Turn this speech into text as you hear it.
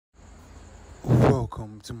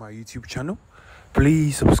welcome to my YouTube channel.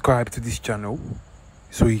 Please subscribe to this channel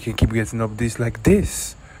so you can keep getting updates like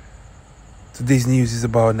this. Today's news is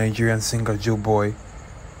about Nigerian singer Joeboy.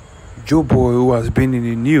 Joeboy, who has been in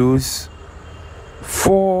the news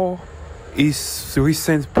for his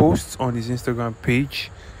recent posts on his Instagram page.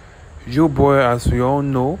 Joeboy, as we all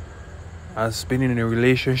know, has been in a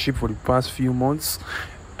relationship for the past few months,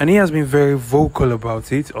 and he has been very vocal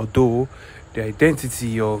about it, although the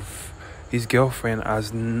identity of his girlfriend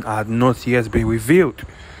had not yet been revealed.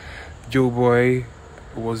 Joeboy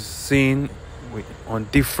was seen on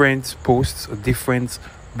different posts or different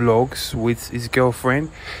blogs with his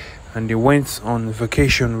girlfriend, and they went on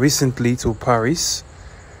vacation recently to Paris.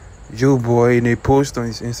 Joeboy, in a post on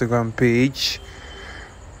his Instagram page,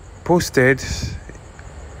 posted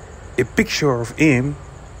a picture of him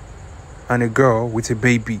and a girl with a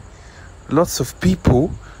baby. Lots of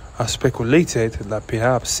people have speculated that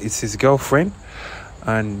perhaps it's his girlfriend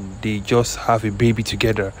and they just have a baby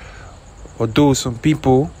together, although some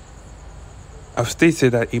people have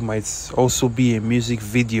stated that it might also be a music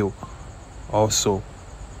video also.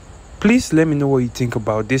 Please let me know what you think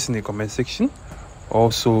about this in the comment section.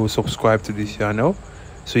 Also subscribe to this channel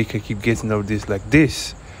so you can keep getting updates like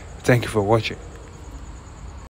this. Thank you for watching.